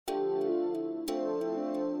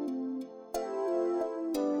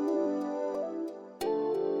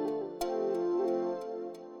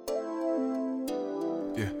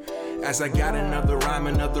As I got another rhyme,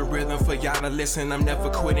 another rhythm for y'all to listen. I'm never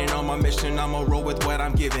quitting on my mission, I'ma roll with what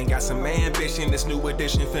I'm giving. Got some ambition, this new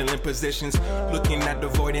edition, filling positions. Looking at the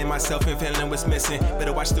void in myself and feeling what's missing.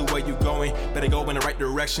 Better watch the way you going, better go in the right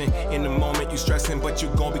direction. In the moment you stressing, but you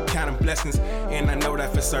gon' be counting blessings. And I know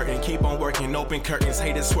that for certain, keep on working, open curtains.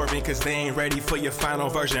 Haters swerving, cause they ain't ready for your final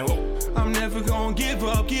version. Whoa. I'm never gonna give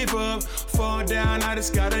up, fall down, I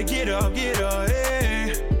just gotta get up, yeah.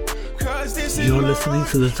 You're listening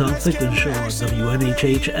to the Tom Ficklin Show on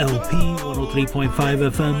WNHH LP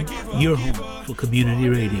 103.5 FM, your home for community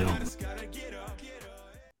radio.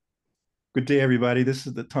 Good day, everybody. This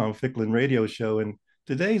is the Tom Ficklin Radio Show, and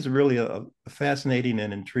today's really a fascinating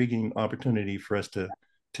and intriguing opportunity for us to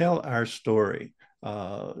tell our story.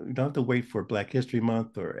 You don't have to wait for Black History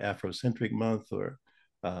Month or Afrocentric Month or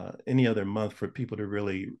any other month for people to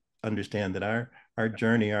really understand that our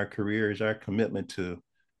journey, our careers, our commitment to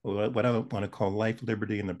what I want to call life,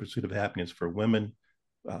 liberty, and the pursuit of happiness for women,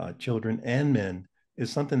 children, and men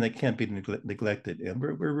is something that can't be neglected. And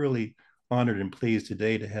we're really honored and pleased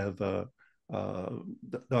today to have Dr.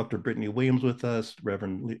 Britnee Williams with us,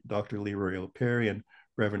 Reverend Dr. Leroy Perry, and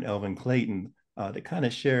Reverend Elvin Clayton to kind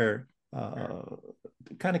of share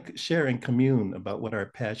and commune about what our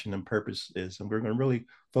passion and purpose is. And we're going to really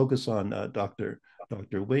focus on Dr.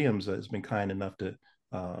 Williams has been kind enough to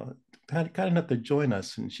join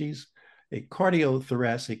us, and she's a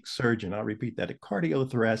cardiothoracic surgeon. I'll repeat that: a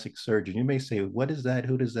cardiothoracic surgeon. You may say, "What is that?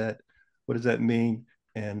 Who does that? What does that mean?"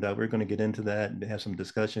 And we're going to get into that and have some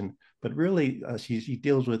discussion. But really, she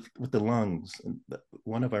deals with the lungs,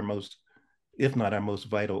 one of our most, if not our most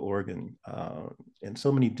vital organ. And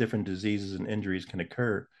so many different diseases and injuries can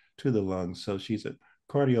occur to the lungs. So she's a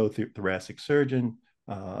cardiothoracic surgeon.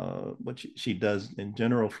 What she does in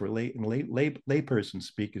general for layperson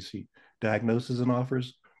speak is she diagnoses and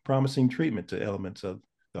offers promising treatment to elements of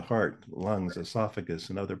the heart, lungs, esophagus,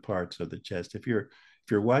 and other parts of the chest. If you're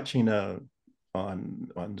watching on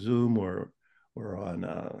Zoom or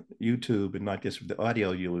on YouTube and not just the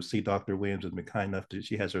audio, you will see Dr. Williams has been kind enough to,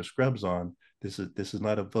 she has her scrubs on. This is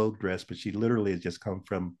not a Vogue dress, but she literally has just come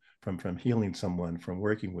from healing someone, from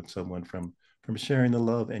working with someone, from sharing the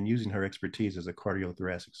love and using her expertise as a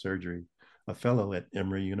cardiothoracic surgery, a fellow at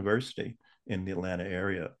Emory University in the Atlanta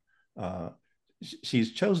area.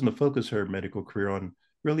 She's chosen to focus her medical career on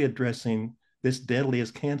really addressing this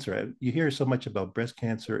deadliest cancer. You hear so much about breast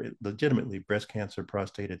cancer, legitimately breast cancer,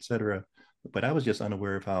 prostate, et cetera, but I was just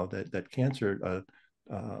unaware of how that cancer,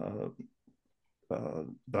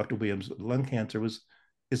 Dr. Williams, lung cancer is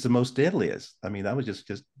the most deadliest. I mean, that was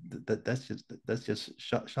that's just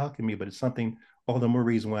shocking me, but it's something, all the more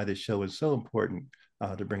reason why this show is so important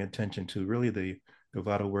to bring attention to really the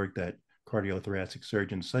vital work that cardiothoracic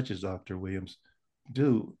surgeons such as Dr. Williams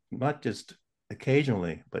do, not just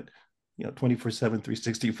occasionally, but 24/7,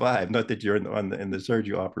 365. Not that you're in the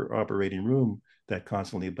surgery operating room that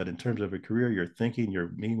constantly, but in terms of a career, you're thinking,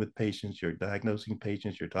 you're meeting with patients, you're diagnosing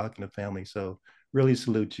patients, you're talking to family. So really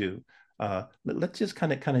salute you. Let's just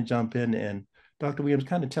kind of jump in, and Dr. Williams,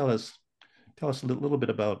 kind of tell us a little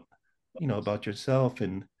bit about about yourself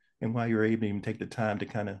and why you're able to even take the time to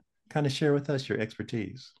kind of share with us your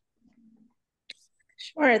expertise.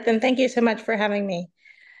 Sure. Then thank you so much for having me.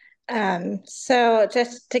 So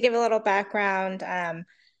just to give a little background,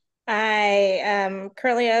 I am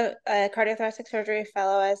currently a cardiothoracic surgery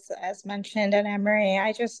fellow, as mentioned, at Emory.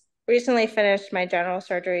 I just recently finished my general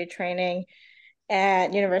surgery training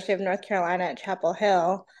at University of North Carolina at Chapel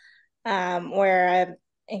Hill, where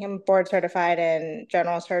I'm board certified in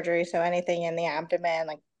general surgery. So anything in the abdomen,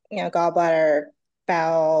 like, gallbladder,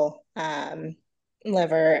 bowel,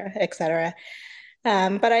 liver, etc.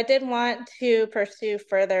 But I did want to pursue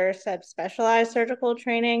further subspecialized surgical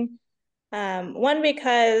training. One,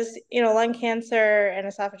 because, lung cancer and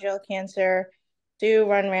esophageal cancer do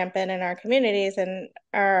run rampant in our communities and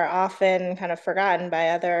are often kind of forgotten by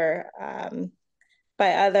other,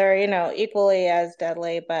 equally as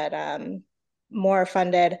deadly, but more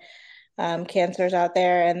funded cancers out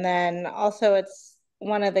there. And then also it's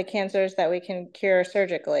one of the cancers that we can cure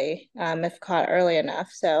surgically if caught early enough.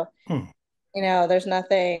 So, there's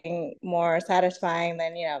nothing more satisfying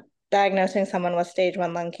than, diagnosing someone with stage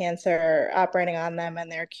 1 lung cancer, operating on them, and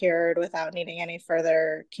they're cured without needing any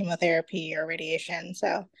further chemotherapy or radiation.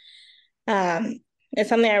 So it's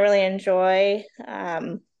something I really enjoy.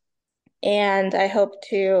 And I hope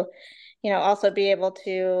to, also be able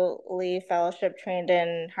to leave fellowship trained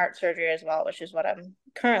in heart surgery as well, which is what I'm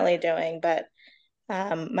currently doing. But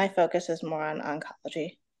my focus is more on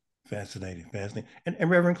oncology. Fascinating. And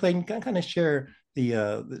Reverend Clayton, can I kind of share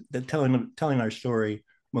the telling our story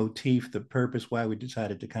motif, the purpose, why we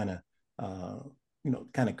decided to kind of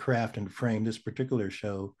kind of craft and frame this particular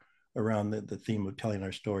show around the theme of telling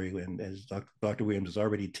our story. And as Dr. Williams has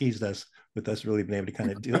already teased us with us really being able to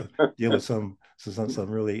kind of deal with some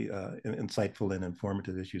really insightful and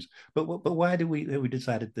informative issues. But why do we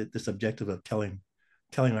decided that this objective of telling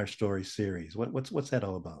our story series? What's that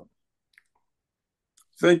all about?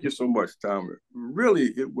 Thank you so much, Tom.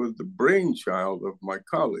 Really, it was the brainchild of my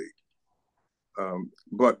colleague,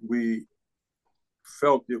 but we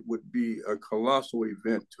felt it would be a colossal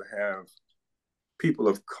event to have people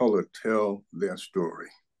of color tell their story.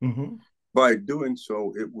 Mm-hmm. By doing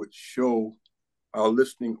so, it would show our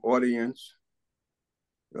listening audience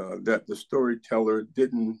that the storyteller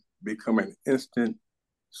didn't become an instant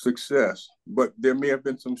success, but there may have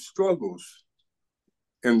been some struggles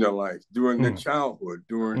in their life during their childhood,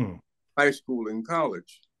 during high school and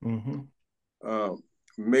college. Mm-hmm.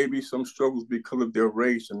 Maybe some struggles because of their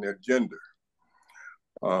race and their gender.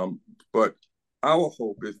 But our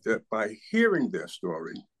hope is that by hearing their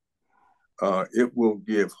story, it will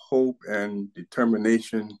give hope and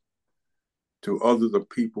determination to other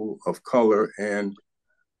people of color and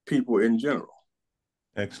people in general.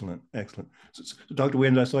 Excellent. So, Dr.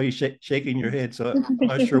 Williams, I saw you shaking your head, so I'm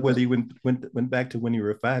not sure whether you went back to when you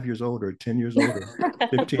were 5 years old or 10 years old or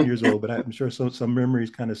 15 years old, but I'm sure some memories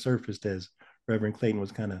kind of surfaced as Reverend Clayton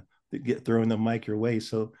was kind of throwing the mic your way.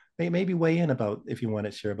 So maybe weigh in about, if you want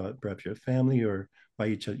to share about perhaps your family or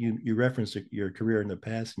why you referenced your career in the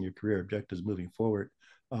past and your career objectives moving forward.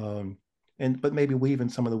 But maybe weave in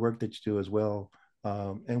some of the work that you do as well.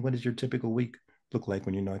 And what does your typical week look like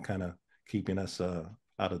when you're not kind of keeping us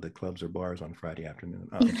out of the clubs or bars on Friday afternoon?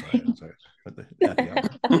 I'm sorry, but the happy hour.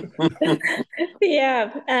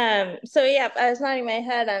 Yeah. So yeah, I was nodding my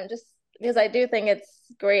head. Just because I do think it's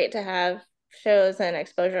great to have shows and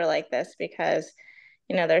exposure like this because,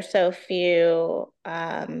 there's so few.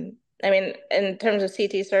 I mean, in terms of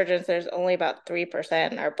CT surgeons, there's only about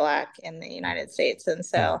 3% are Black in the United States, and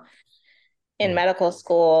so. In medical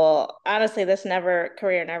school, honestly, this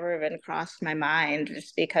career never even crossed my mind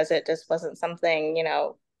just because it just wasn't something,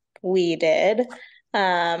 we did.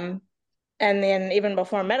 And then even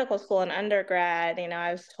before medical school and undergrad,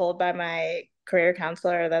 I was told by my career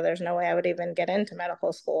counselor that there's no way I would even get into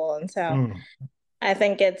medical school. And so I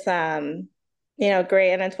think it's,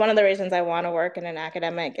 great. And it's one of the reasons I want to work in an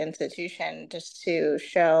academic institution just to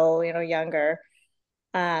show, younger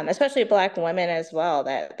especially Black women as well,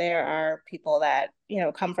 that there are people that,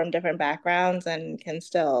 come from different backgrounds and can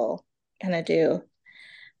still kind of do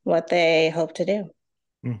what they hope to do.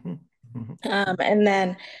 Mm-hmm. Mm-hmm. And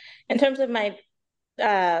then in terms of my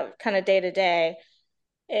kind of day to day,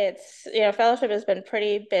 it's, fellowship has been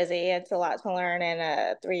pretty busy. It's a lot to learn in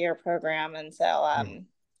a 3-year program. And so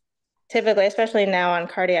typically, especially now on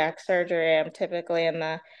cardiac surgery, I'm typically in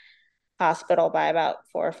the hospital by about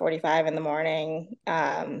 4:45 in the morning.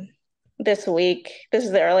 This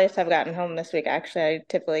is the earliest I've gotten home this week. Actually, I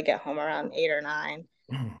typically get home around 8 or 9.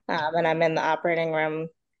 And I'm in the operating room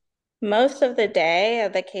most of the day.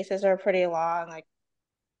 The cases are pretty long. Like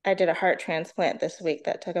I did a heart transplant this week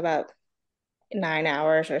that took about 9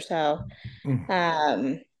 hours or so.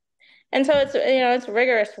 And so it's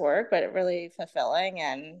rigorous work, but really fulfilling.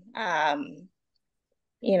 And, I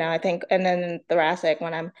think, and then thoracic,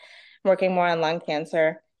 when I'm working more on lung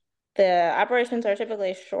cancer, the operations are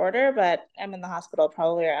typically shorter, but I'm in the hospital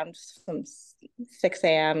probably around from 6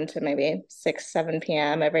 a.m. to maybe 7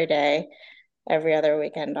 p.m. every day, every other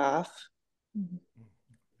weekend off.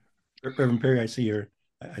 Reverend Perry, I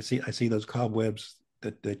see those cobwebs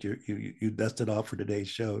that you dusted off for today's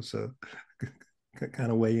show. So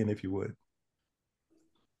kind of weigh in if you would.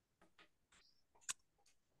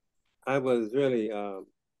 I was really, I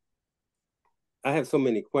have so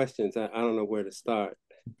many questions. I don't know where to start.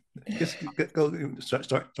 Just go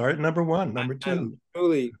start at number 1, number 2. I'm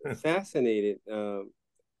truly fascinated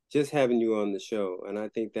just having you on the show, and I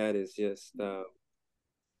think that is just a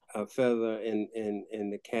feather in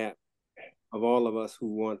the cap of all of us who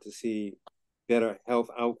want to see better health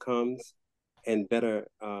outcomes and better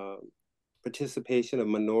participation of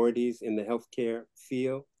minorities in the healthcare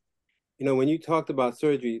field. When you talked about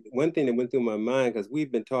surgery, one thing that went through my mind, because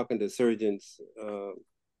we've been talking to surgeons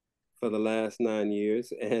for the last 9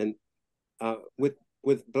 years, and with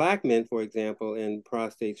Black men, for example, in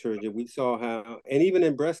prostate surgery, we saw how, and even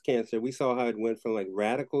in breast cancer, we saw how it went from like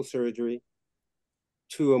radical surgery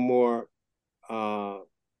to a more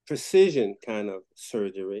precision kind of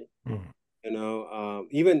surgery.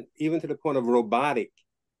 Even to the point of robotic.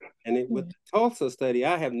 And with the Tulsa study,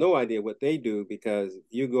 I have no idea what they do, because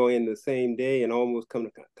you go in the same day and almost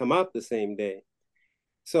come out the same day.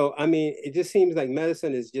 So, I mean, it just seems like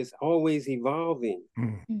medicine is just always evolving.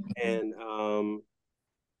 Mm.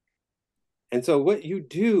 And so what you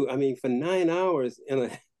do, I mean, for 9 hours in a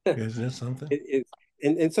Is that something? it,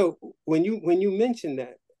 and so when you mentioned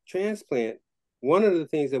that transplant, one of the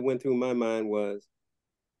things that went through my mind was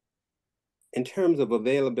in terms of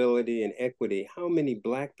availability and equity, how many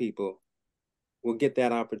Black people will get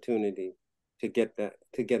that opportunity to get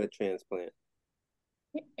a transplant?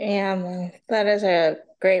 Yeah, that is a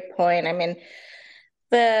great point. I mean,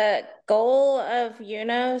 the goal of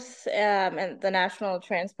UNOS and the National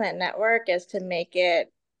Transplant Network is to make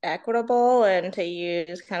it equitable and to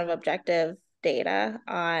use kind of objective data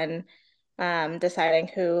on deciding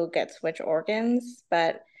who gets which organs.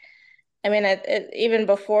 But I mean, even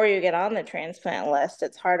before you get on the transplant list,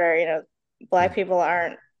 it's harder. Black people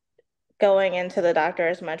aren't going into the doctor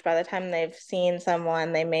as much. By the time they've seen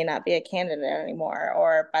someone, they may not be a candidate anymore,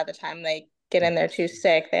 or by the time they get in there too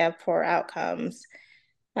sick, they have poor outcomes.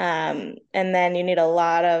 And then you need a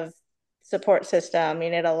lot of support system.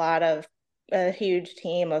 You need a huge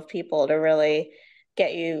team of people to really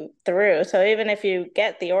get you through. So even if you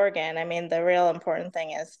get the organ, I mean, the real important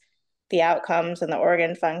thing is the outcomes and the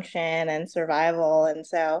organ function and survival. And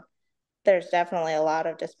so there's definitely a lot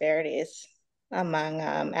of disparities among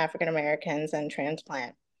African Americans and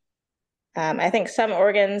transplant. I think some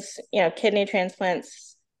organs, kidney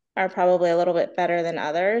transplants are probably a little bit better than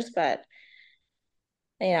others, but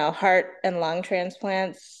heart and lung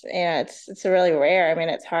transplants, it's really rare. I mean,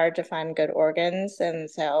 it's hard to find good organs, and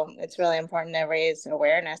so it's really important to raise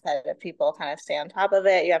awareness that if people kind of stay on top of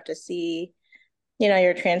it, you have to see,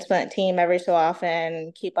 your transplant team every so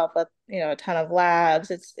often, keep up with, a ton of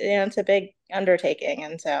labs. It's a big undertaking,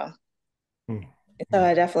 and so Mm. so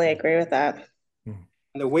I definitely agree with that. Mm.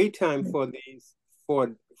 And the wait time for these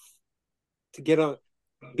for to get on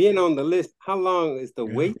being on the list, how long is the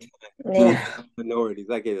wait time for Yeah. these minorities?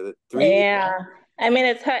 Like is it 3 years? Yeah. I mean,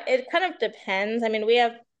 it kind of depends. I mean, we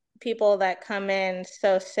have people that come in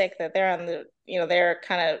so sick that they're on they're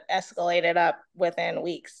kind of escalated up within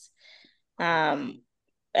weeks. Um,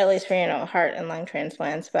 at least for, heart and lung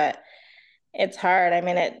transplants, but it's hard. I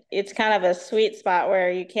mean, it's kind of a sweet spot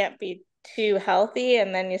where you can't be too healthy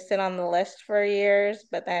and then you sit on the list for years,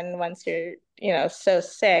 but then once you're, so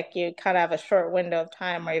sick, you kind of have a short window of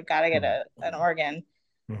time where you've got to get an organ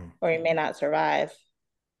or you may not survive.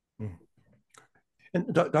 Mm.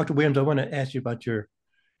 And Dr. Williams, I want to ask you about your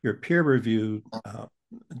peer-reviewed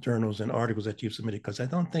journals and articles that you've submitted, because I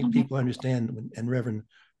don't think people understand, and Reverend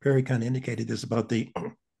Perry kind of indicated this about the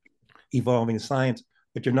evolving science,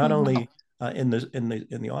 but you're not only in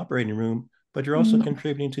the operating room, but you're also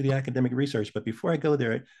contributing to the academic research. But before I go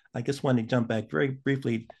there, I just want to jump back very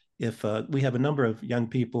briefly. If we have a number of young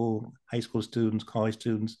people, high school students, college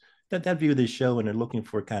students, that view this show and are looking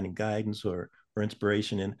for kind of guidance or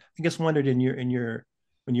inspiration, and I guess wondered in your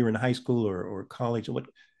when you were in high school or college, what,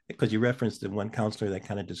 because you referenced the one counselor that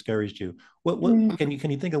kind of discouraged you. What can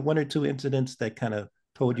you think of one or two incidents that kind of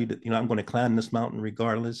told you that, I'm going to climb this mountain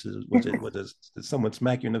regardless? Did someone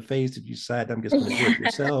smack you in the face? Did you decide I'm just going to do it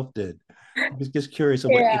yourself? I was just curious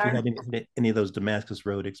of what if you Yeah. had any of those Damascus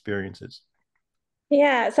Road experiences.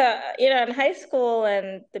 Yeah, so in high school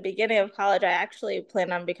and the beginning of college, I actually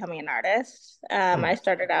planned on becoming an artist. I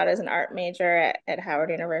started out as an art major at Howard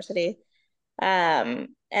University. And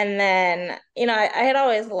then, I had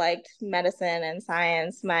always liked medicine and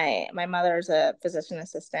science. My mother's a physician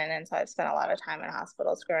assistant, and so I've spent a lot of time in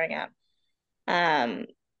hospitals growing up. Um,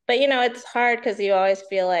 but it's hard because you always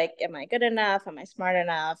feel like, am I good enough? Am I smart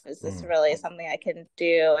enough? Is this really something I can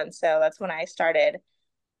do? And so that's when I started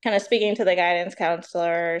kind of speaking to the guidance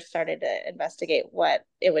counselor, started to investigate what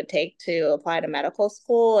it would take to apply to medical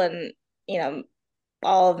school. And,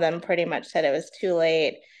 all of them pretty much said it was too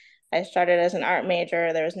late. I started as an art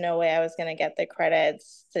major. There was no way I was going to get the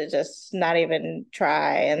credits to just not even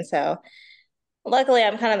try. And so luckily,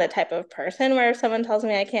 I'm kind of the type of person where if someone tells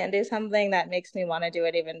me I can't do something, that makes me want to do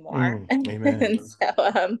it even more. Amen. And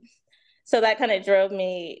so that kind of drove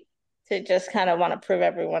me to just kind of want to prove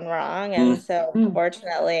everyone wrong. And so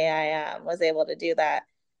fortunately, I was able to do that.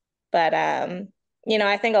 But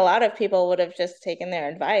I think a lot of people would have just taken their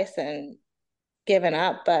advice and given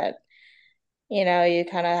up. But you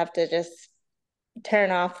kind of have to just turn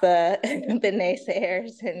off the the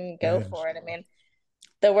naysayers and go Yes. for it. I mean,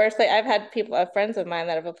 the worst thing, I've had friends of mine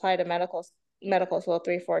that have applied to medical school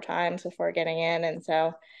 3, 4 times before getting in, and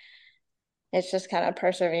so it's just kind of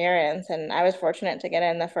perseverance. And I was fortunate to get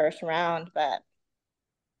in the first round, but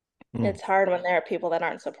Mm. it's hard when there are people that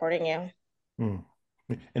aren't supporting you. Mm.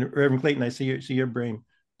 And Reverend Clayton, I see your brain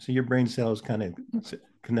So your brain cells kind of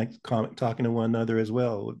connect, talking to one another as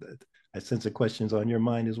well. I sense the questions on your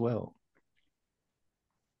mind as well.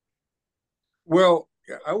 Well,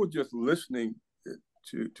 I was just listening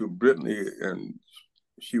to Britnee, and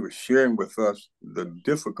she was sharing with us the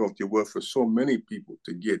difficulty was for so many people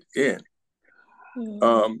to get in.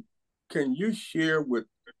 Can you share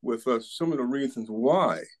with us some of the reasons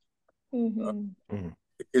why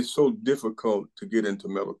it's so difficult to get into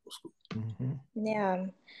medical school? Yeah.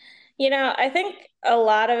 You know, I think a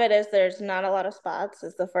lot of it is there's not a lot of spots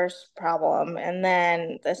is the first problem. And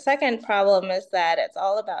then the second problem is that it's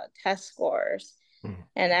all about test scores.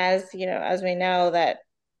 And as you know, as we know that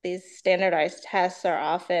these standardized tests are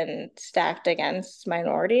often stacked against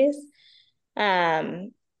minorities.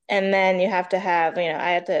 And then you have to have, you know,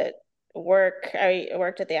 I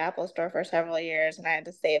worked at the Apple store for several years and I had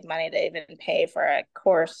to save money to even pay for a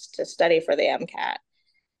course to study for the MCAT.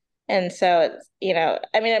 And so it's, you know,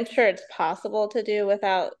 I mean, I'm sure it's possible to do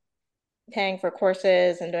without paying for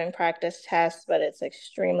courses and doing practice tests, but it's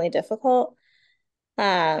extremely difficult.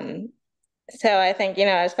 So I think, you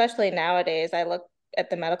know, especially nowadays, I look at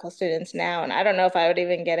the medical students now, and I don't know if I would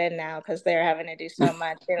even get in now because they're having to do so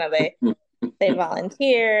much. You know, they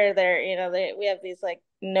volunteer. We have these like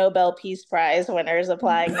Nobel Peace Prize winners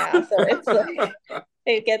applying now, so it's like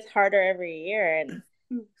it gets harder every year. And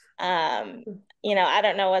you know, I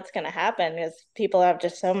don't know what's going to happen because people have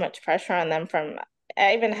just so much pressure on them.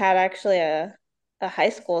 I even had actually a high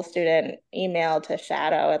school student email to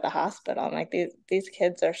shadow at the hospital. I'm like, these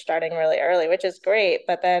kids are starting really early, which is great.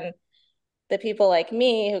 But then the people like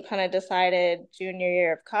me who kind of decided junior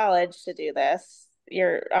year of college to do this,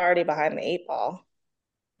 you're already behind the eight ball.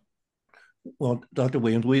 Well, Dr.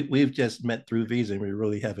 Williams, we've just met through Visa and we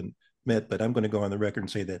really haven't met, but I'm going to go on the record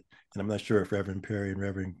and say that, and I'm not sure if Reverend Perry and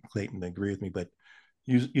Reverend Clayton agree with me, but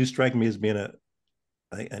you strike me as being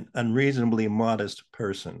an unreasonably modest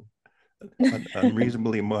person, an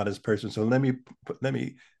unreasonably modest person. So let me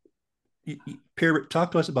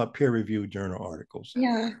talk to us about peer-reviewed journal articles.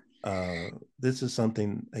 Yeah. This is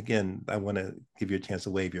something, again, I want to give you a chance to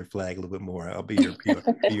wave your flag a little bit more. I'll be your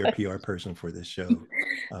PR person for this show.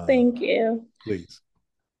 Thank you. Please.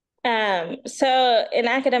 So in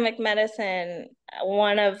academic medicine,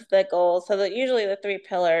 one of the goals, usually the three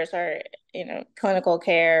pillars are, you know, clinical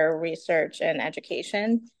care, research, and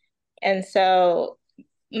education. And so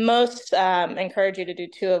most encourage you to do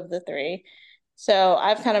two of the three. So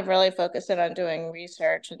I've kind of really focused in on doing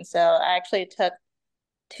research. And so I actually took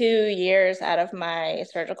 2 years out of my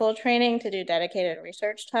surgical training to do dedicated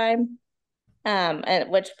research time. At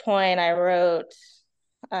which point I wrote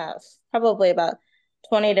probably about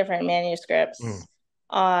 20 different manuscripts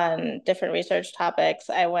on different research topics.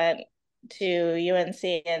 I went to UNC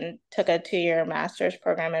and took a 2-year master's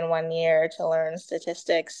program in 1 year to learn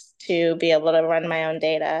statistics to be able to run my own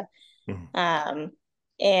data.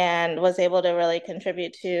 And was able to really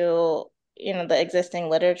contribute to, you know, the existing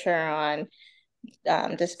literature on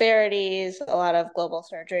disparities, a lot of global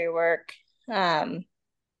surgery work. And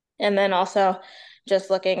then also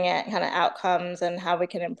just looking at kind of outcomes and how we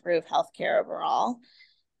can improve healthcare overall.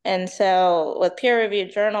 And so with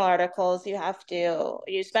peer-reviewed journal articles, you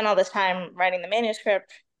spend all this time writing the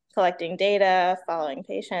manuscript, collecting data, following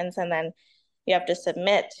patients, and then you have to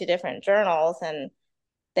submit to different journals. And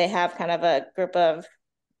they have kind of a group of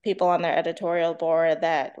people on their editorial board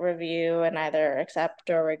that review and either accept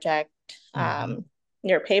or reject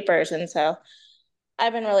your papers. And so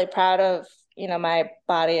I've been really proud of, you know, my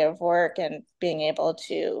body of work and being able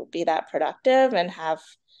to be that productive and have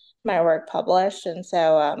my work published. And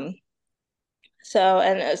so, and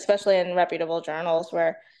especially in reputable journals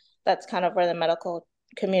where that's kind of where the medical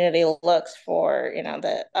community looks for, you know,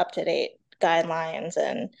 the up-to-date guidelines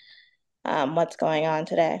and what's going on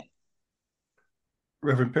today.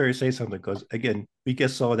 Reverend Perry, say something, because again, we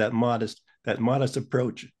just saw that modest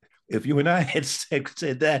approach. If you and I had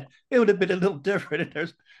said that, it would have been a little different in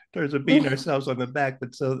terms of beating ourselves on the back.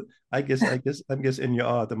 But so I'm just in your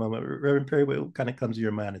awe at the moment. Reverend Perry, what kind of comes to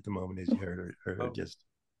your mind at the moment as you heard her just?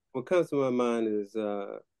 What comes to my mind is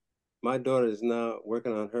my daughter is now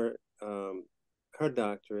working on her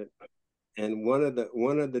doctorate, and one of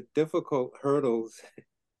the difficult hurdles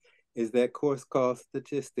is that course called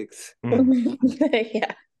statistics.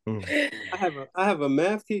 Yeah. I have a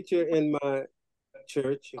math teacher in my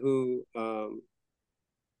church who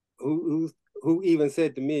even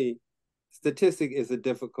said to me, statistic is a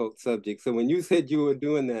difficult subject. So when you said you were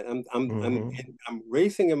doing that, I'm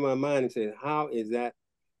racing in my mind and saying, how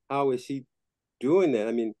is she doing that?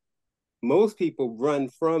 I mean, most people run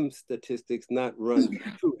from statistics, not run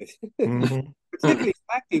to it. Particularly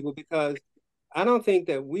Black people, because I don't think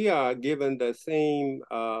that we are given the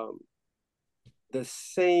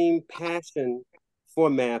same passion for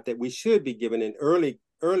math that we should be given in early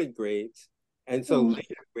grades. And so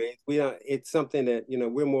later grades, it's something that,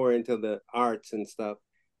 we're more into the arts and stuff,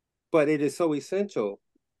 but it is so essential,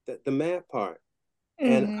 that the math part.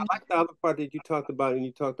 And I like the other part that you talked about, and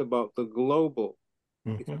you talked about the global.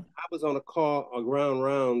 Because I was on a ground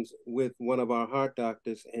rounds with one of our heart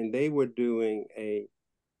doctors, and they were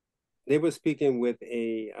speaking with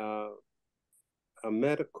a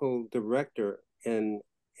medical director in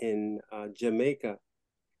Jamaica,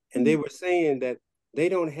 and they were saying that they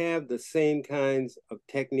don't have the same kinds of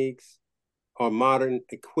techniques or modern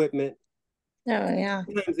equipment. Oh yeah.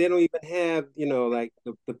 Sometimes they don't even have, like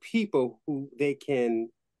the people who they can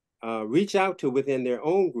reach out to within their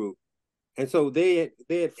own group. And so they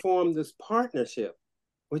had formed this partnership,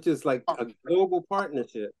 which is like a global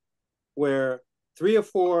partnership, where 3 or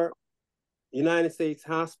 4 United States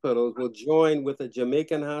hospitals will join with a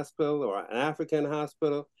Jamaican hospital or an African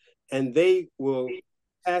hospital, and they will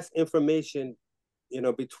pass information,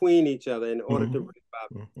 between each other in order to bring about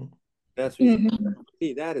best results.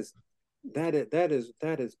 That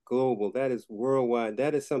is global. That is worldwide.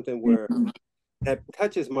 That is something where that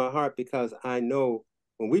touches my heart, because I know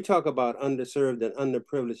when we talk about underserved and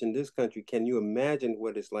underprivileged in this country, can you imagine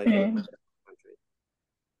what it's like in another country?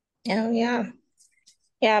 Oh yeah.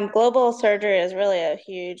 Yeah, global surgery is really a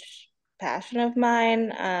huge passion of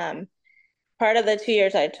mine. Part of the 2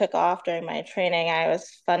 years I took off during my training, I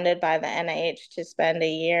was funded by the NIH to spend a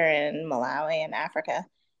year in Malawi in Africa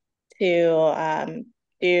to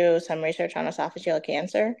do some research on esophageal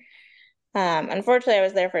cancer. Unfortunately, I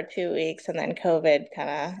was there for 2 weeks, and then COVID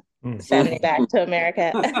kind of sent me back to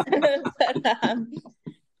America.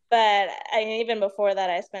 But even before that,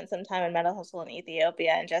 I spent some time in medical school in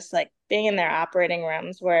Ethiopia, and just like being in their operating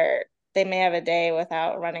rooms where they may have a day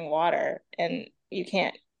without running water, and you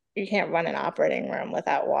can't run an operating room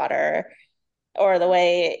without water. Or the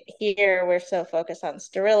way here we're so focused on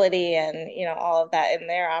sterility and all of that. In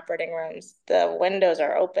their operating rooms, the windows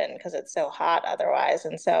are open because it's so hot otherwise.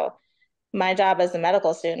 And so my job as a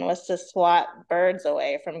medical student was to swat birds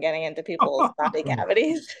away from getting into people's body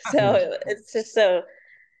cavities. So it's just so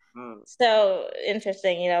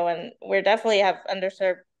interesting, when we're definitely have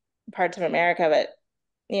underserved parts of America, but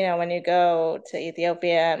when you go to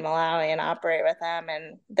Ethiopia and Malawi and operate with them,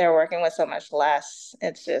 and they're working with so much less,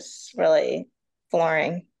 it's just really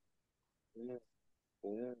flooring.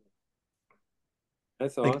 Yeah.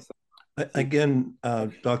 That's awesome. Again,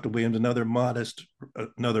 Dr. Williams, another modest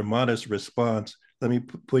response. Let me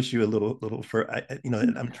push you a little further.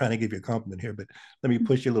 I'm trying to give you a compliment here, but let me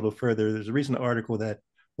push you a little further. There's a recent article that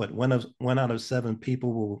one out of 7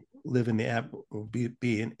 people will live in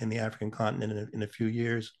be in the African continent in a few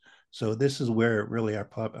years. So this is where really our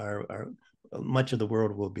much of the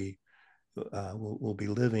world will be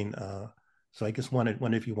living. So I just wonder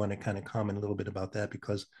if you want to kind of comment a little bit about that,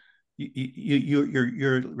 because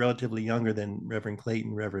you're relatively younger than Reverend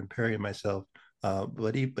Clayton, Reverend Perry, and myself.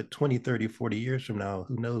 But 20, 30, 40 years from now,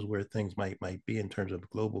 who knows where things might be in terms of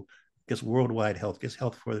global, worldwide health,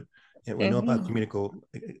 health for, and we know about communicable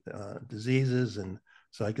diseases. And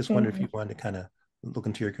so I just wonder if you wanted to kind of look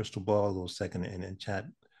into your crystal ball a little second and chat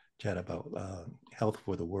about health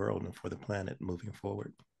for the world and for the planet moving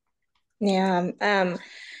forward. Yeah. I'm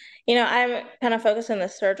kind of focused in the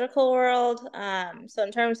surgical world. So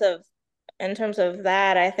in terms of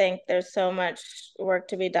that, I think there's so much work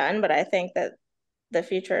to be done, but I think that the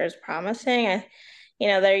future is promising.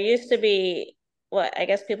 There used to be what I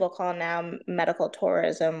guess people call now medical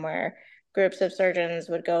tourism, where groups of surgeons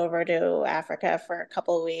would go over to Africa for a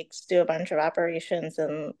couple of weeks, do a bunch of operations,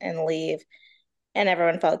 and leave, and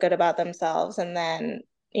everyone felt good about themselves. And then,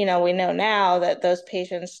 we know now that those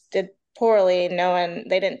patients did poorly.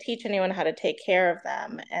 They didn't teach anyone how to take care of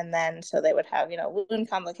them. And then, so they would have, wound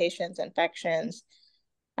complications, infections.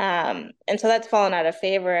 And so that's fallen out of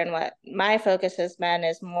favor. And what my focus has been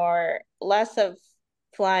is less of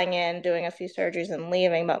flying in, doing a few surgeries and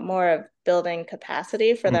leaving, but more of building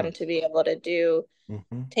capacity for them to be able to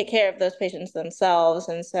take care of those patients themselves.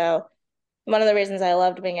 And so one of the reasons I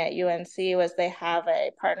loved being at UNC was they have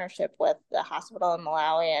a partnership with the hospital in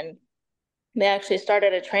Malawi, and they actually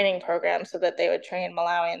started a training program so that they would train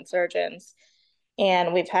Malawian surgeons.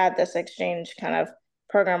 And we've had this exchange kind of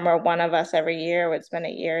program where one of us every year would spend a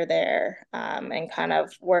year there, and kind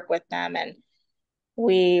of work with them. And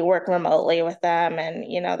we work remotely with them. And,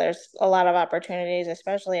 there's a lot of opportunities,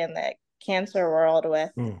 especially in the cancer world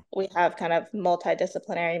we have kind of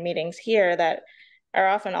multidisciplinary meetings here that are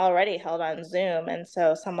often already held on Zoom. And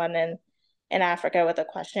so someone in in Africa with a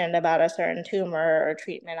question about a certain tumor or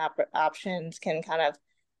treatment options can kind of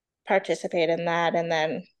participate in that. And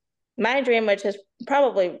then my dream, which is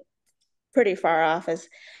probably pretty far off, is,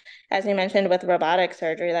 as you mentioned, with robotic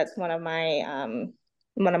surgery. That's one of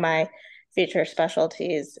my future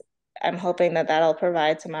specialties. I'm hoping that that'll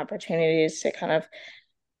provide some opportunities to kind of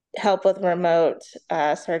help with remote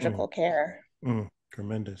surgical care.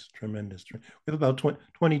 Tremendous. We have about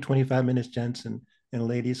 20, 25 minutes, gents and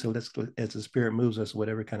ladies. So let's, as the spirit moves us,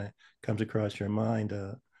 whatever kind of comes across your mind.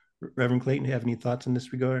 Reverend Clayton, have any thoughts in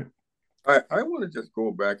this regard? I want to just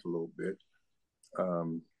go back a little bit.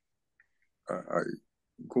 I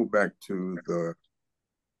go back to the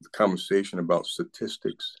conversation about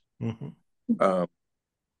statistics.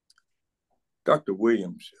 Dr.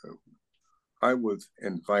 Williams, I was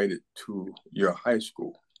invited to your high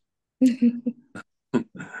school.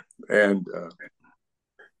 And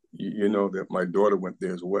you know that my daughter went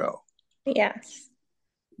there as well. Yes.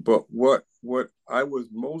 But what I was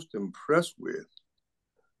most impressed with,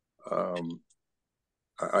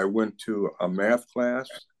 I went to a math class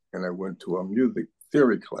and I went to a music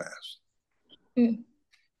theory class.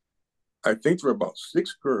 I think there were about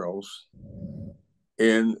 6 girls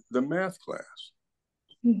in the math class.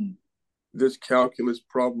 This calculus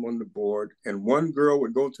problem on the board, and one girl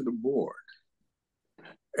would go to the board.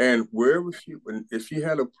 And wherever if she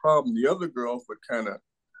had a problem, the other girls would kind of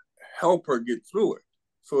help her get through it.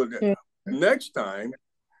 So that next time,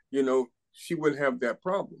 you know, she wouldn't have that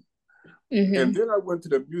problem. And then I went to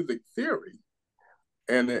the music theory,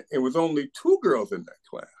 and it was only 2 girls in that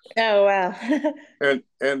class. Oh, wow.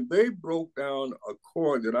 and they broke down a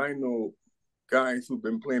chord that I know guys who've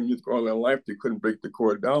been playing music all their life, they couldn't break the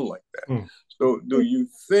chord down like that. So do you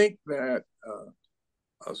think that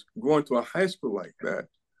going to a high school like that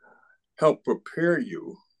helped prepare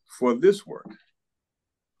you for this work?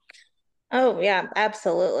 Oh, yeah,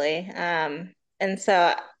 absolutely. And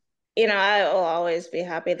so, you know, I will always be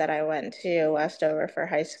happy that I went to Westover for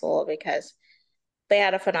high school, because they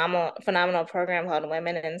had a phenomenal program called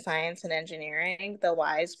Women in Science and Engineering, the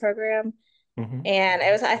WISE program. And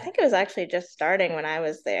I think it was actually just starting when I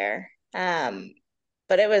was there.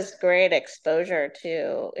 But it was great exposure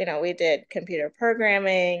to, you know, we did computer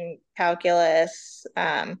programming, calculus,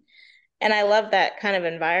 and I love that kind of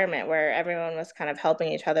environment where everyone was kind of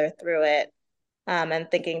helping each other through it, and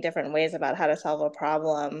thinking different ways about how to solve a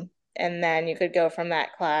problem. And then you could go from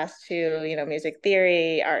that class to, you know, music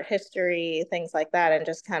theory, art history, things like that, and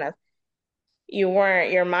just kind of,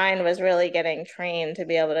 your mind was really getting trained to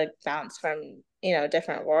be able to bounce from, you know,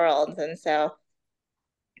 different worlds. And so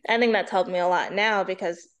I think that's helped me a lot now,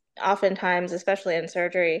 because oftentimes, especially in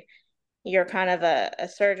surgery, you're kind of a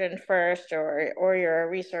surgeon first, or you're a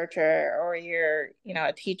researcher, or you're, you know,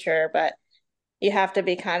 a teacher, but you have to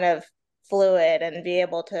be kind of fluid and be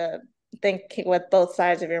able to think with both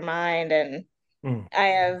sides of your mind. And I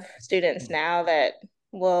have students now that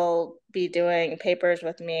will be doing papers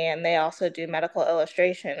with me, and they also do medical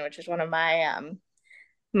illustration, which is one of my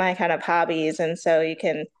my kind of hobbies. And so you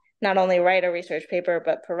can not only write a research paper,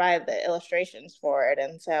 but provide the illustrations for it.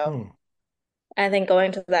 And so I think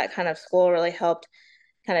going to that kind of school really helped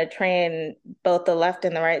kind of train both the left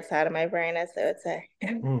and the right side of my brain, as they would say.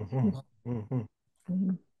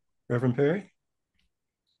 Reverend Perry?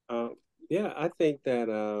 Yeah, I think that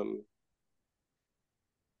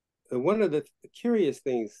one of the curious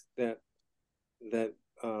things that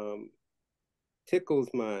tickles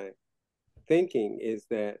my thinking is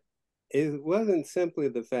that it wasn't simply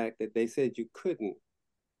the fact that they said you couldn't.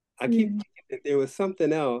 I keep thinking that there was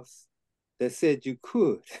something else that said you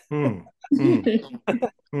could. You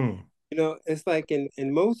know, it's like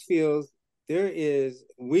in most fields, there is,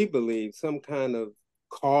 we believe, some kind of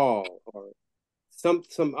call or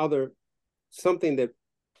something that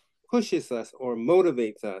pushes us or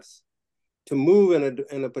motivates us to move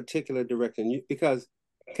in a particular direction. Because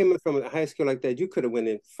coming from a high school like that, you could have went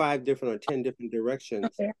in 5 different or 10 different directions.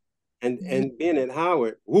 And being at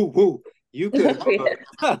Howard, you could have gone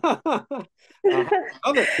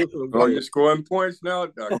other different ways. Oh, you're scoring points now,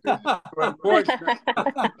 Doctor. You're scoring points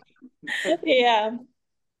now. Yeah.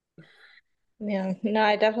 No,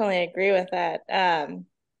 I definitely agree with that. And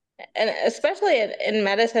especially in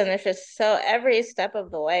medicine, there's just every step of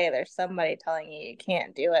the way, there's somebody telling you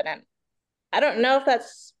can't do it. And I don't know if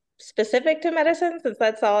that's specific to medicine, since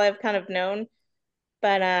that's all I've kind of known.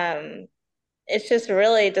 But it's just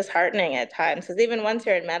really disheartening at times, because even once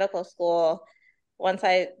you're in medical school, once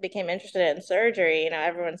I became interested in surgery, you know,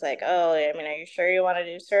 everyone's like, oh, I mean, are you sure you want to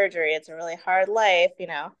do surgery? It's a really hard life, you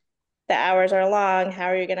know. the hours are long. How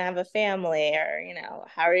are you going to have a family? Or,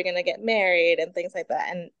 how are you going to get married and things like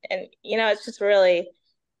that? And, it's just really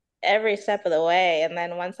every step of the way. And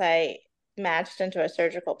then once I matched into a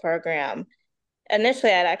surgical program,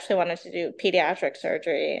 initially I'd actually wanted to do pediatric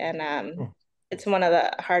surgery. And Mm. it's one of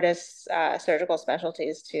the hardest surgical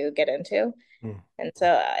specialties to get into. Mm. And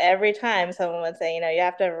so every time someone would say, you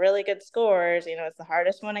have to have really good scores, it's the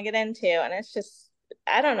hardest one to get into. And it's just,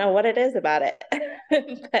 I don't know what it is about it,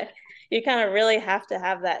 but you kind of really have to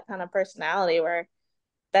have that kind of personality where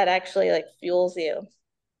that actually like fuels you.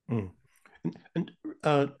 Mm. And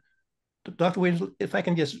Dr. Williams, if I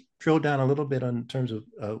can just drill down a little bit on terms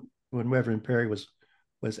of when Reverend Perry was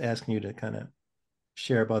asking you to kind of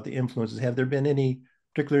share about the influences, have there been any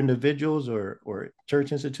particular individuals or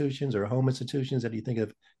church institutions or home institutions that you think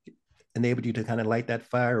have enabled you to kind of light that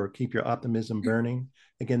fire or keep your optimism burning?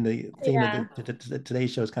 Again, the theme of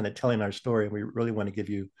today's show is kind of telling our story, and we really want to give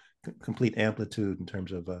you complete amplitude in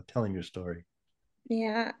terms of telling your story.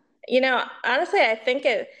 Yeah. Honestly, I think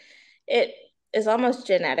it is almost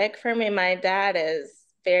genetic for me. My dad is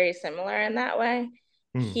very similar in that way.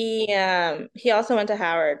 Hmm. He also went to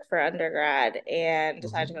Howard for undergrad and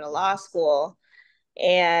decided to go to law school.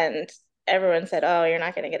 And everyone said, "Oh, you're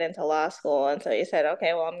not going to get into law school." And so he said,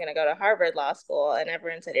 "Okay, well, I'm going to go to Harvard Law School." And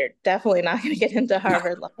everyone said, "You're definitely not going to get into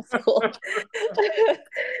Harvard Law School."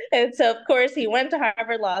 And so, of course, he went to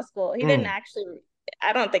Harvard Law School. He didn't actually,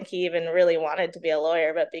 I don't think he even really wanted to be a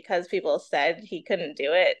lawyer, but because people said he couldn't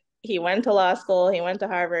do it, he went to law school, he went to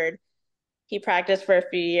Harvard, he practiced for a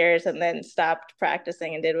few years and then stopped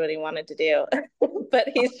practicing and did what he wanted to do. But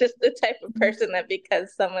he's just the type of person that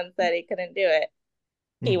because someone said he couldn't do it,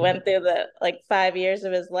 he went through the 5 years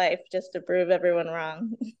of his life just to prove everyone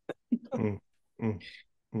wrong.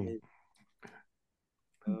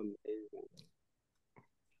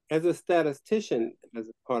 As a statistician, as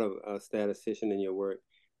a part of a statistician in your work,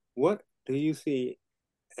 what do you see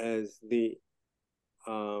as the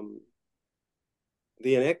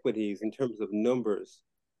inequities in terms of numbers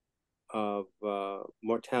of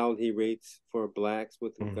mortality rates for Blacks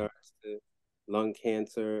with regards to lung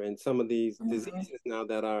cancer and some of these diseases now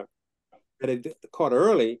that are caught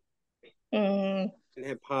early and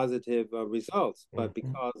have positive results, but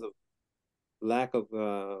because of lack of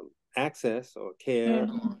access or care,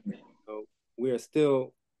 we are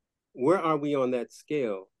still, where are we on that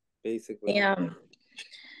scale, basically? Yeah.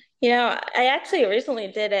 I actually recently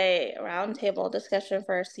did a roundtable discussion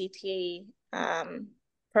for a CT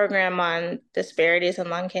program on disparities in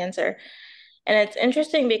lung cancer. And it's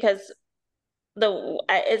interesting because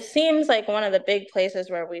it seems like one of the big places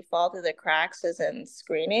where we fall through the cracks is in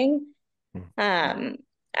screening. I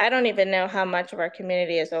don't even know how much of our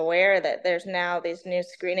community is aware that there's now these new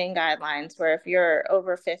screening guidelines where if you're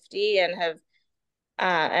over 50 and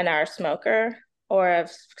are a smoker or have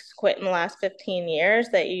quit in the last 15 years,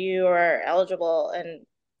 that you are eligible and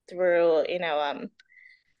through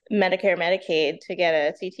Medicare, Medicaid to get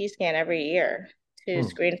a CT scan every year to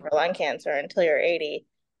screen for lung cancer until you're 80.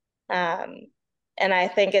 And I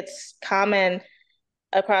think it's common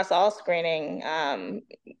across all screening,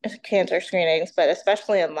 cancer screenings, but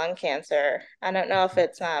especially in lung cancer. I don't know if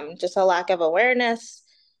it's just a lack of awareness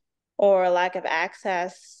or a lack of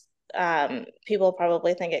access. People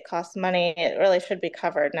probably think it costs money. It really should be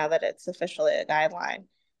covered now that it's officially a guideline.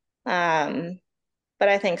 But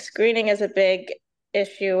I think screening is a big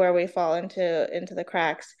issue where we fall into the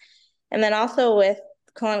cracks. And then also with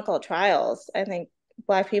clinical trials, I think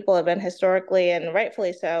Black people have been historically and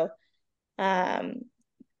rightfully so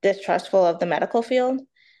distrustful of the medical field.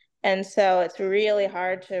 And so it's really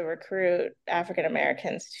hard to recruit African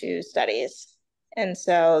Americans to studies. And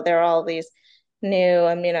so there are all these new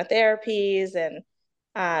immunotherapies and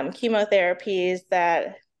chemotherapies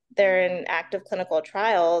that they're in active clinical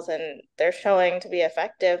trials and they're showing to be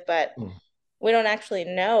effective, but we don't actually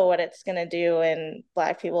know what it's going to do in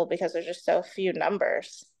Black people because there's just so few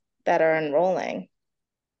numbers that are enrolling.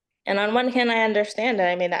 And on one hand, I understand it.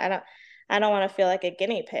 I mean, I don't want to feel like a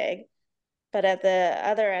guinea pig, but at the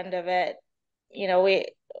other end of it,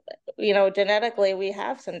 genetically we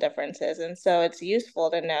have some differences. And so it's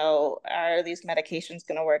useful to know, are these medications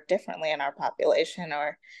going to work differently in our population,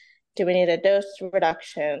 or do we need a dose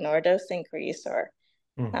reduction or a dose increase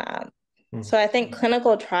so I think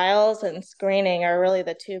clinical trials and screening are really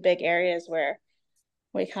the two big areas where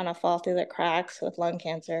we kind of fall through the cracks with lung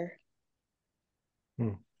cancer.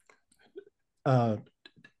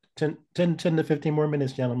 10 to 15 more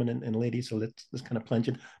minutes, gentlemen and ladies. So let's kind of plunge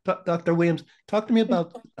in. Dr. Williams, talk to me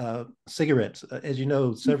about cigarettes. As you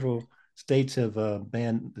know, several states have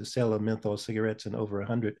banned the sale of menthol cigarettes in over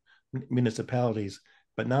 100 municipalities.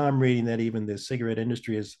 But now I'm reading that even the cigarette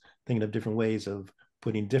industry is thinking of different ways of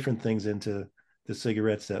putting different things into the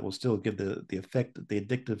cigarettes that will still give the effect, the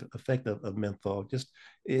addictive effect of menthol. Just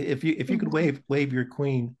if you could wave your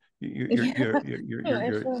queen, your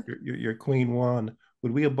queen wand,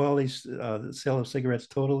 would we abolish the sale of cigarettes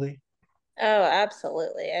totally? Oh,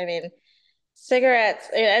 absolutely. I mean, cigarettes,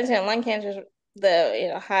 as you know, lung cancer is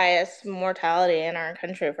the highest mortality in our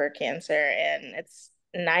country for cancer, and it's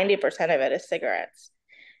 90% of it is cigarettes.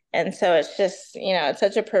 And so it's just, it's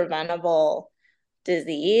such a preventable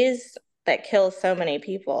disease that kills so many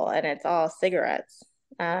people, and it's all cigarettes.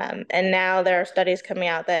 And now there are studies coming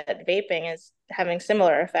out that vaping is having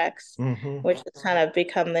similar effects, which has kind of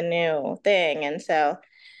become the new thing. And so,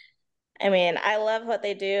 I mean, I love what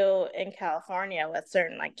they do in California with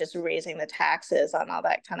certain, like just raising the taxes on all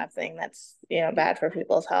that kind of thing. That's, bad for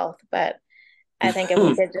people's health. But I think if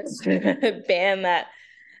we could just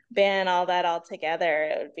ban all that altogether,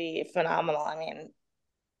 it would be phenomenal. I mean,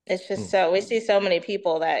 it's just we see so many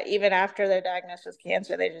people that even after they're diagnosed with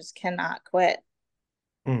cancer, they just cannot quit.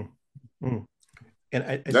 And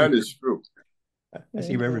that is true. I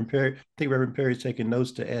see Reverend Perry. I think Reverend Perry's taking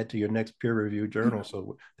notes to add to your next peer review journal.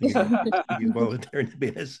 So he's volunteering to be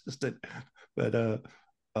an assistant. But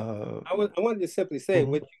I wanted to simply say,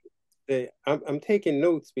 I'm taking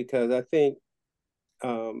notes because I think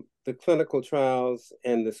the clinical trials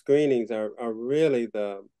and the screenings are really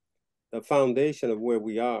the foundation of where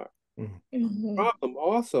we are. The problem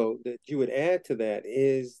also that you would add to that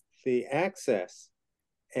is the access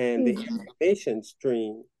and the information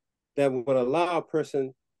stream that would allow a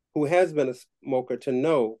person who has been a smoker to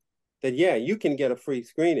know that, yeah, you can get a free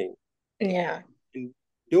screening. Yeah. And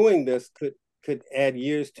doing this could add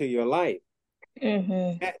years to your life.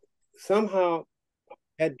 Somehow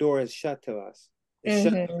that door is shut to us. It's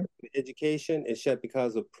shut because of education. It's shut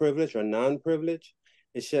because of privilege or non-privilege.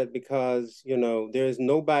 It's shut because, there's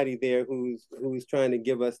nobody there who's trying to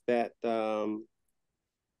give us that to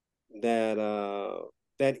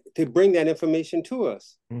bring that information to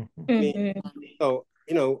us. I mean, so,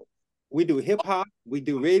 we do hip hop, we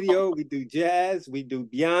do radio, we do jazz, we do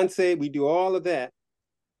Beyonce, we do all of that.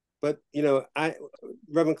 But,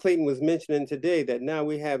 Reverend Clayton was mentioning today that now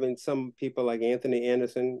we're having some people like Anthony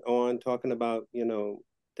Anderson on talking about,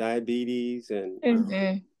 diabetes and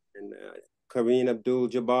Kareem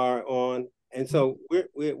Abdul-Jabbar on. And so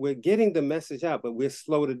we're getting the message out, but we're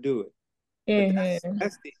slow to do it. But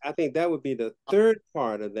I think that would be the third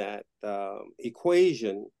part of that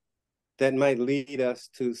equation that might lead us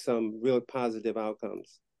to some real positive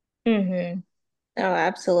outcomes. Oh,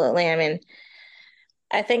 absolutely. I mean,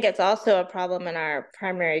 I think it's also a problem in our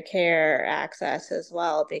primary care access as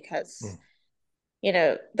well, because,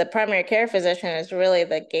 the primary care physician is really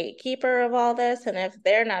the gatekeeper of all this. And if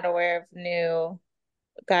they're not aware of new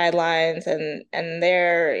guidelines and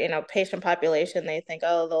their patient population, they think,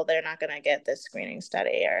 oh, well, they're not going to get this screening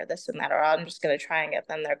study or this and that, or I'm just going to try and get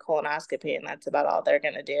them their colonoscopy, and that's about all they're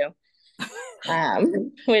going to do.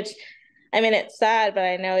 Which, I mean, it's sad, but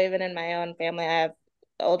I know even in my own family, I have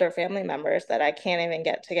older family members that I can't even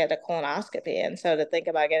get to get a colonoscopy, and so to think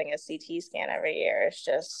about getting a CT scan every year is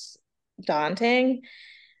just daunting.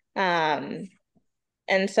 And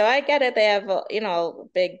so I get it, they have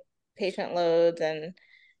big patient loads and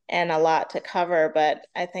a lot to cover, but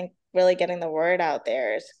I think really getting the word out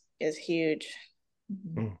there is huge.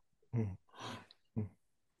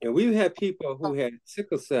 And we've had people who had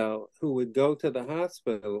sickle cell who would go to the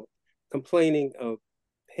hospital complaining of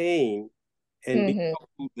pain and be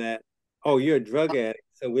told that, oh, you're a drug addict,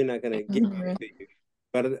 so we're not going to give it to you.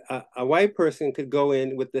 But a white person could go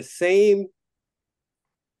in with the same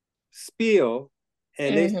spiel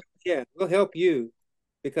and they say, yeah, we'll help you.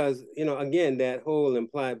 Because, again, that whole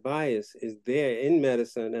implied bias is there in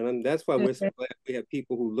medicine. And that's why we're so glad we have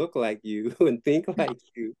people who look like you and think like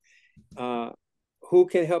you, who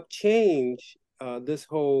can help change this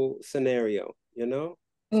whole scenario, So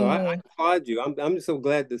I applaud you. I'm so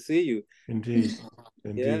glad to see you. Indeed.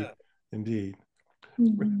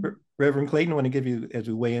 Reverend Clayton, I want to give you, as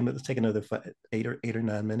we weigh in, let's take another 8 or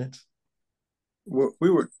 9 minutes. Well,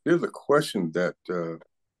 there's a question that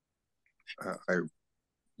I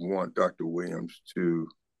want Dr. Williams to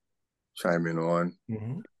chime in on.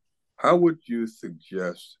 How would you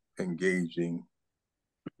suggest engaging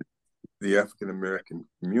the African American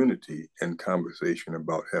community in conversation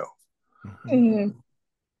about health?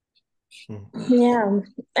 Yeah,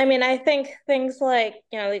 I mean, I think things like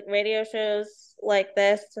like radio shows like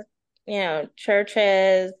this,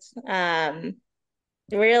 churches,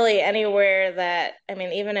 really anywhere that, I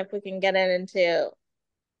mean, even if we can get it into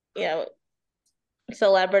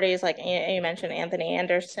celebrities like you mentioned, Anthony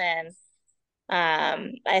Anderson.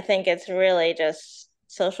 I think it's really just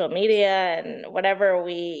social media and whatever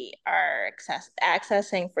we are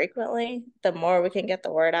accessing frequently, the more we can get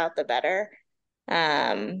the word out, the better.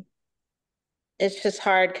 Um, it's just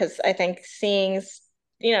hard because I think seeing,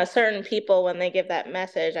 certain people when they give that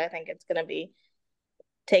message, I think it's going to be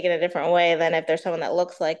taken a different way than if there's someone that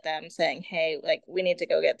looks like them saying, hey, like we need to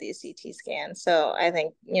go get these CT scans. So I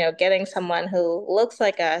think, getting someone who looks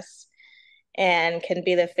like us and can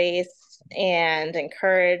be the face and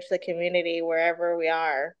encourage the community wherever we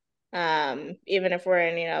are. Even if we're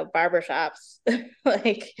in, barbershops,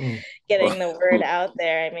 like getting the word out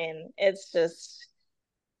there. I mean, it's just,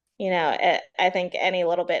 I think any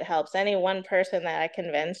little bit helps. Any one person that I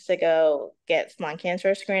convince to go get lung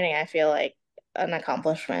cancer screening, I feel like an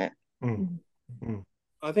accomplishment.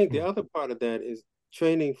 I think the other part of that is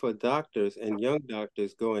training for doctors and young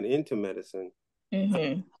doctors going into medicine.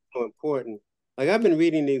 So important. Like I've been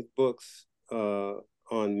reading these books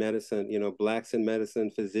on medicine, Blacks in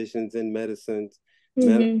medicine, physicians in medicine,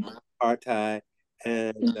 apartheid,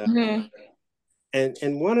 and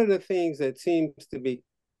one of the things that seems to be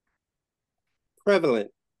prevalent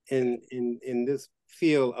in this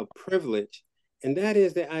field of privilege, and that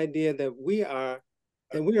is the idea that we are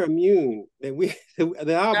immune,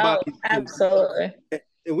 that our body absolutely.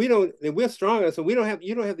 that we're stronger, so you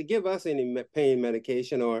don't have to give us any pain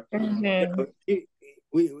medication, or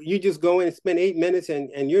you just go in and spend 8 minutes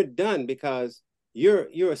and you're done because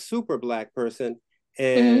you're a super Black person,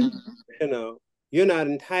 and you're not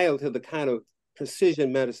entitled to the kind of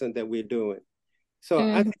precision medicine that we're doing. So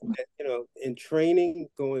I think that, in training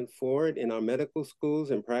going forward in our medical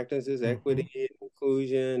schools and practices, equity,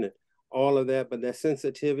 inclusion, and all of that, but that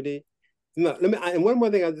sensitivity. No, and one more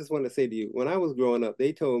thing I just want to say to you. When I was growing up,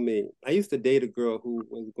 they told me, I used to date a girl who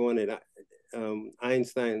was going to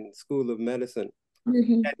Einstein School of Medicine.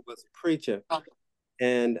 And was a preacher.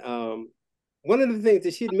 And one of the things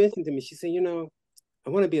that she'd mentioned to me, she said, I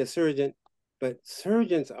want to be a surgeon, but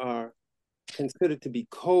surgeons are considered to be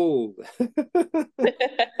cold,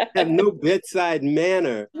 have no bedside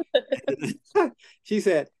manner. She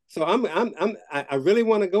said, so I really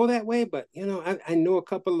want to go that way, but I know a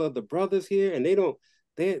couple of the brothers here, and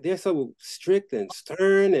they're so strict and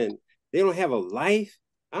stern, and they don't have a life.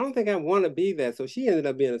 I don't think I want to be that. So she ended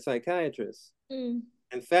up being a psychiatrist. In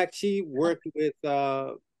fact, she worked with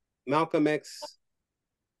Malcolm X's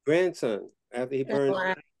grandson after he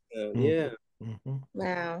burned. Yeah.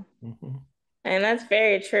 Wow. And that's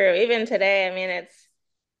very true. Even today, I mean,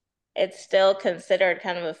 it's still considered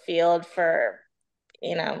kind of a field for,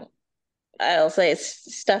 I'll say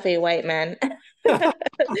stuffy white men. But,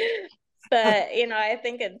 I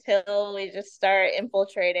think until we just start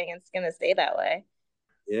infiltrating, it's going to stay that way.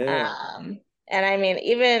 Yeah. And I mean,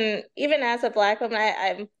 even as a Black woman,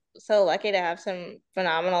 I'm so lucky to have some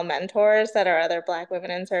phenomenal mentors that are other Black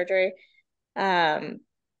women in surgery.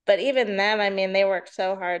 But even them, I mean, they work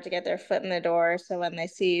so hard to get their foot in the door. So when they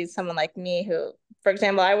see someone like me who, for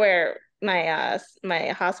example, I wear my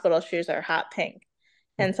hospital shoes are hot pink.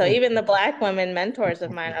 And so even the Black women mentors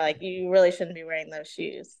of mine are like, you really shouldn't be wearing those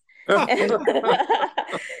shoes. And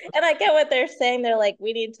I get what they're saying. They're like,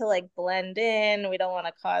 we need to like blend in. We don't want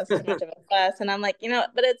to cause too much of a fuss. And I'm like,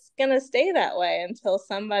 but it's going to stay that way until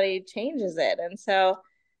somebody changes it. And so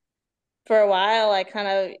for a while, I kind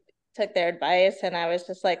of took their advice and I was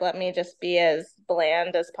just like, let me just be as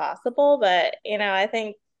bland as possible. But, I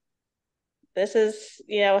think this is,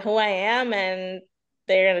 who I am, and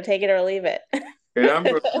they're going to take it or leave it. And I'm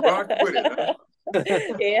going to rock with it.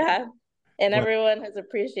 Huh? Yeah. And everyone has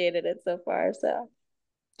appreciated it so far. So,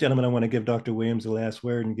 gentlemen, I want to give Dr. Williams the last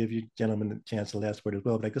word and give you gentlemen a chance the last word as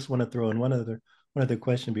well. But I just want to throw in one other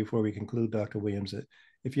question before we conclude, Dr. Williams.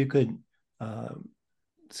 If you could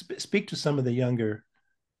speak to some of the younger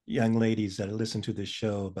young ladies that listen to this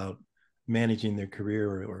show about managing their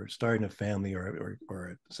career or starting a family or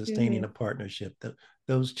sustaining a partnership,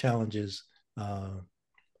 those challenges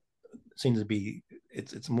seem to be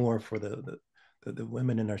it's more for the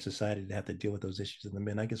women in our society to have to deal with those issues than the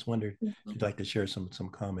men. I just wondered if you'd like to share some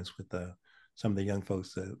comments with some of the young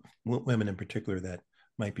folks, women in particular, that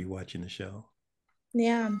might be watching the show.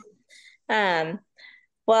 Yeah.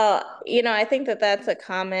 Well, I think that's a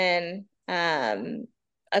common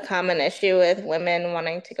issue with women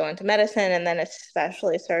wanting to go into medicine, and then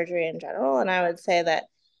especially surgery in general. And I would say that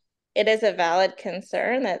it is a valid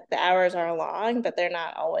concern that the hours are long, but they're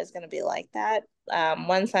not always going to be like that.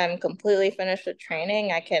 Once I'm completely finished with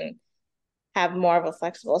training, I can have more of a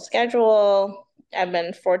flexible schedule. I've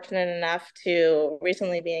been fortunate enough to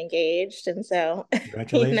recently be engaged, and so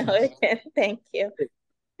Congratulations. thank you.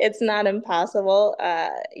 It's not impossible.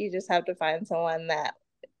 You just have to find someone that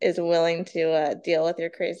is willing to deal with your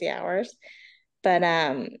crazy hours. But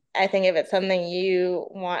I think if it's something you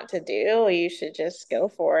want to do, you should just go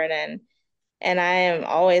for it. And I am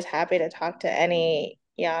always happy to talk to any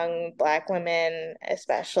young Black women,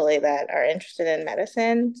 especially that are interested in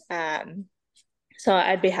medicine. So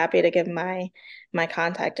I'd be happy to give my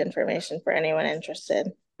contact information for anyone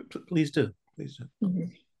interested. Please do. Please do. Mm-hmm.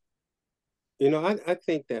 You know, I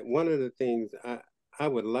think that one of the things I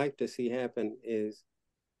would like to see happen is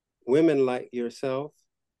women like yourself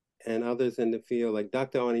and others in the field, like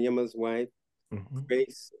Dr. Onyema's wife,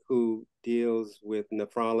 Grace, who deals with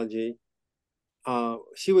nephrology.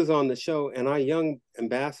 She was on the show, and our young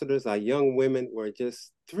ambassadors, our young women were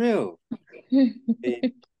just thrilled.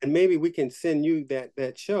 And maybe we can send you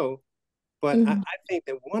that show. But I think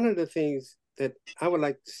that one of the things that I would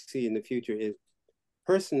like to see in the future is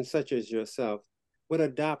persons such as yourself would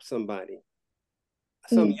adopt somebody,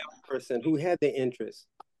 some young person who had the interest,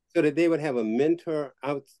 so that they would have a mentor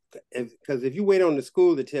out. Because if you wait on the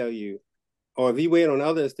school to tell you, or if you wait on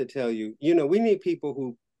others to tell you, you know, we need people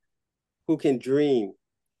who can dream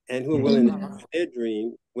and who are willing to share their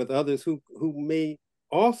dream with others who may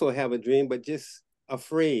also have a dream, but just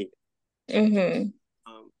afraid.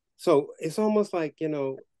 So it's almost like, you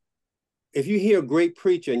know, if you hear a great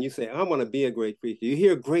preacher and you say, I want to be a great preacher, you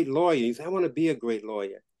hear a great lawyer, you say, I want to be a great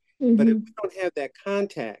lawyer. But if we don't have that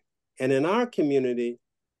contact, and in our community,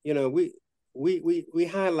 you know, we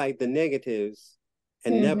highlight the negatives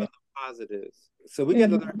and never the positives. So we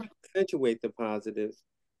got to learn to accentuate the positives,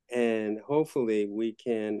 and hopefully we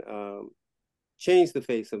can change the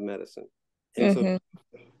face of medicine. And so,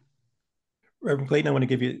 Reverend Clayton, I want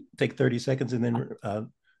to take 30 seconds, and then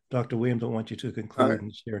Dr. Williams, I want you to conclude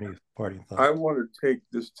and share any parting thoughts. I want to take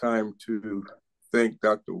this time to thank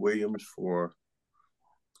Dr. Williams for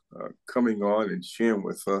coming on and sharing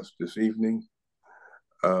with us this evening.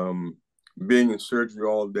 Being in surgery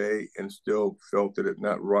all day and still felt it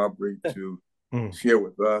not robbery to share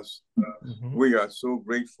with us. We are so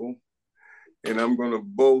grateful. And I'm going to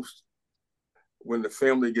boast when the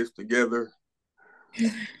family gets together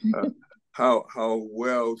how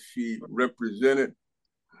well she represented.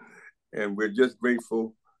 And we're just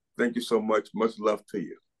grateful. Thank you so much. Much love to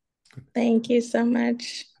you. Thank you so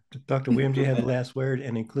much. Dr. Williams, you have the last word,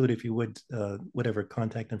 and include, if you would, whatever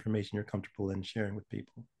contact information you're comfortable in sharing with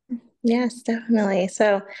people. Yes, definitely.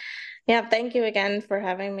 So, yeah, thank you again for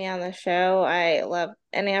having me on the show. I love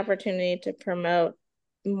any opportunity to promote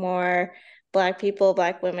more Black people,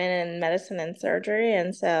 Black women in medicine and surgery.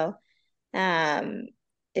 And so,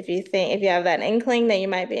 if you have that inkling that you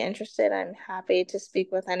might be interested, I'm happy to speak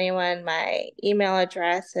with anyone. My email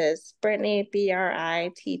address is Britney,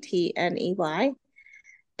 BRITTNEY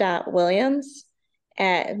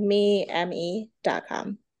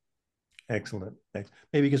 .williams@me.com. Excellent.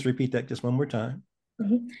 Maybe you just repeat that just one more time.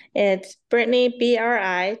 It's Britney,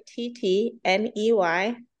 BRITTNEY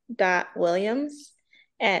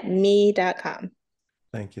 .williams@me.com.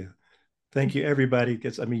 Thank you. Thank you, everybody.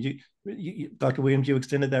 Because I mean, you, Dr. Williams, you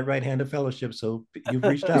extended that right hand of fellowship, so you've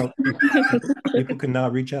reached out. People can now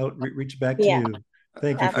reach back to you.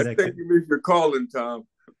 Thank you for that. Thank you for calling, Tom.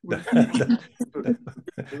 Reverend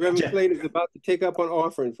Clayton is about to take up an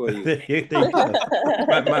offering for you. There you go.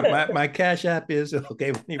 My Cash App is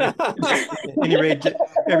okay. Anyway,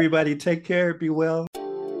 everybody, take care. Be well.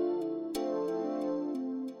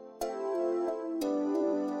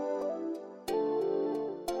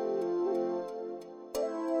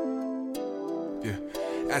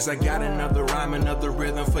 As I got another rhyme, another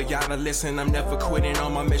rhythm for y'all to listen. I'm never quitting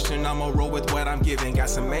on my mission. I'ma roll with what I'm giving. Got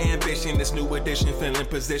some ambition, this new edition, filling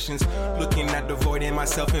positions. Looking at the void in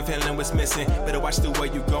myself and feeling what's missing. Better watch the way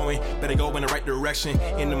you going, better go in the right direction.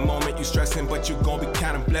 In the moment you stressing, but you gon' be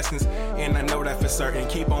counting blessings. And I know that for certain.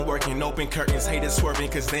 Keep on working, open curtains, haters swerving,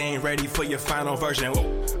 cause they ain't ready for your final version.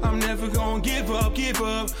 Whoa. I'm never gonna give up.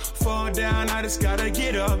 Fall down, I just gotta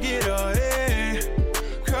get up, yeah.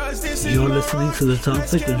 You're listening to the Tom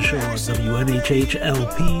Ficklin Show on WNHH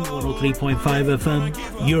LP 103.5 FM,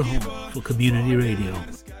 your home for community radio.